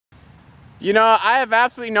You know, I have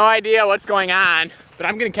absolutely no idea what's going on, but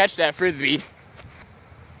I'm gonna catch that frisbee.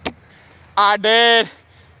 I did.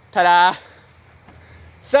 Ta-da.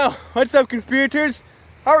 So, what's up, conspirators?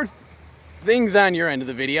 How are things on your end of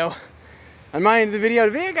the video? On my end of the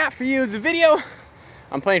video I got for you is a video.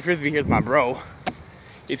 I'm playing frisbee here with my bro. In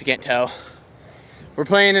case you can't tell. We're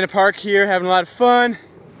playing in a park here, having a lot of fun.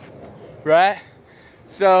 Right?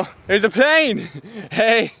 So, there's a plane!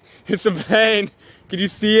 Hey, it's a plane. Can you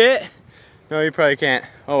see it? No, you probably can't.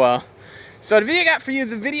 Oh well. So the video I got for you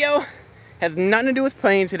is a video. Has nothing to do with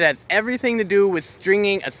planes. It has everything to do with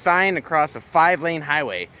stringing a sign across a 5-lane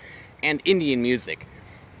highway and Indian music.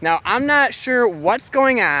 Now, I'm not sure what's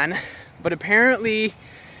going on, but apparently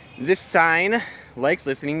this sign likes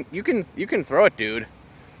listening. You can throw it, dude.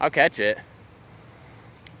 I'll catch it.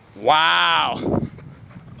 Wow.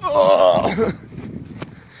 Oh.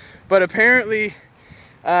 But apparently,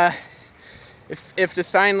 if the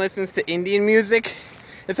sign listens to Indian music,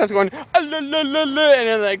 it starts going and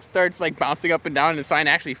it like starts like bouncing up and down, and the sign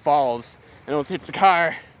actually falls and almost hits the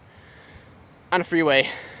car on a freeway.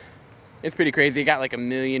 It's pretty crazy. It got like 1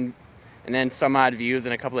 million and then some odd views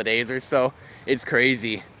in a couple of days or so. It's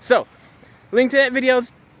crazy. So, link to that video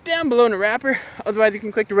is down below in the wrapper. Otherwise, you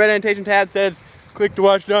can click the red annotation tab that says click to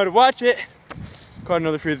watch now to watch it. Caught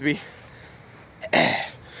another frisbee.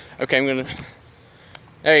 Okay, I'm gonna.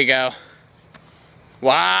 There you go.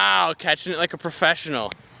 Wow, catching it like a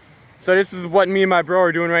professional. So this is what me and my bro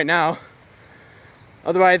are doing right now.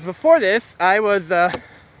 Otherwise, before this, I was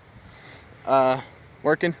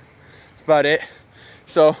working. That's about it.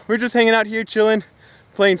 So we're just hanging out here, chilling,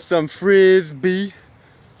 playing some frisbee,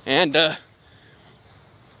 and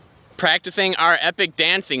practicing our epic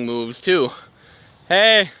dancing moves too.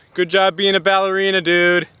 Hey, good job being a ballerina,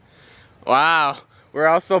 dude. Wow. We're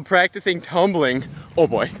also practicing tumbling. Oh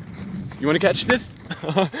boy. You want to catch this?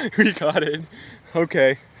 We got it.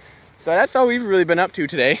 Okay. So that's all we've really been up to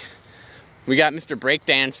today. We got Mr.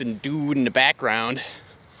 Breakdancing dude in the background.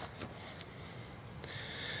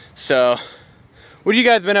 So, what have you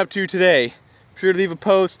guys been up to today? Be sure to leave a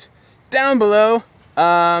post down below.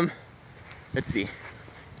 Let's see.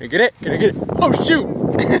 Can I get it? Can I get it? Oh shoot!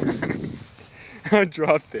 I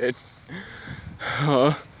dropped it.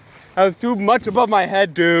 That was too much above my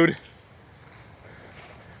head, dude.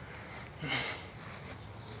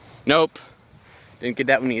 Nope. Didn't get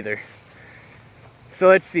that one either. So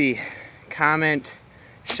let's see. Comment,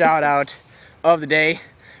 shout out of the day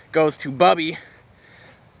goes to Bubby.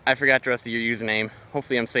 I forgot the rest of your username.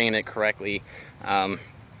 Hopefully I'm saying it correctly. But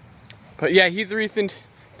yeah, he's a recent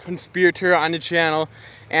conspirator on the channel.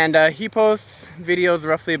 And he posts videos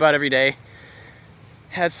roughly about every day.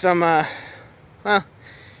 Has some, well,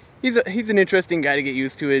 he's an interesting guy to get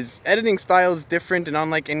used to. His editing style is different and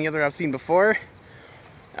unlike any other I've seen before.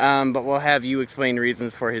 But we'll have you explain the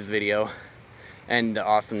reasons for his video and the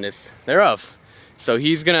awesomeness thereof. So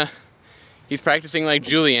he's practicing like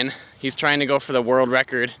Julian. He's trying to go for the world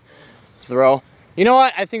record throw. You know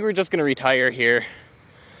what? I think we're just gonna retire here.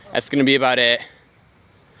 That's gonna be about it.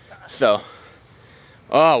 So,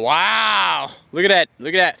 oh wow! Look at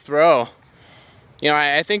that throw. You know,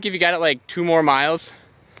 I think if you got it like 2 more miles,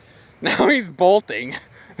 now he's bolting.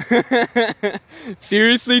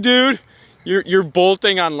 Seriously, dude? You're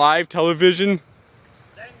bolting on live television?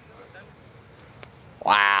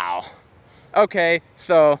 Wow. Okay,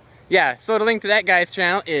 so yeah, so the link to that guy's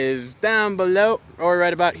channel is down below or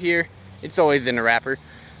right about here. It's always in the wrapper.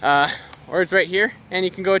 Or it's right here, and you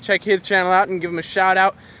can go check his channel out and give him a shout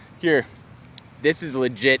out. Here, this is a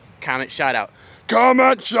legit comment shout out.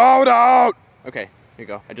 Comment shout out! Okay, here you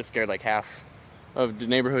go. I just scared like half of the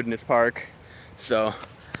neighborhood in this park. So,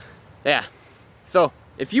 yeah. So,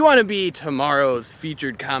 if you want to be tomorrow's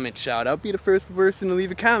featured comment shout out, be the first person to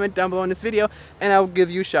leave a comment down below in this video, and I'll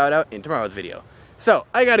give you a shout out in tomorrow's video. So,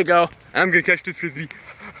 I gotta go. I'm gonna catch this frisbee.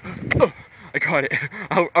 Oh, I caught it.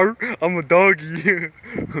 I'm a doggy.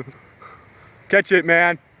 Catch it,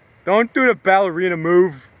 man. Don't do the ballerina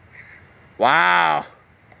move. Wow.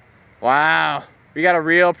 Wow. We got a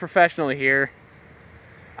real professional here.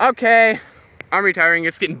 Okay. I'm retiring.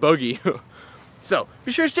 It's getting buggy. So,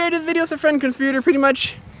 be sure to share this video with a friend conspirator. Pretty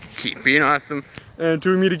much, keep being awesome. And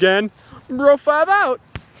until we meet again, Bro 5 out.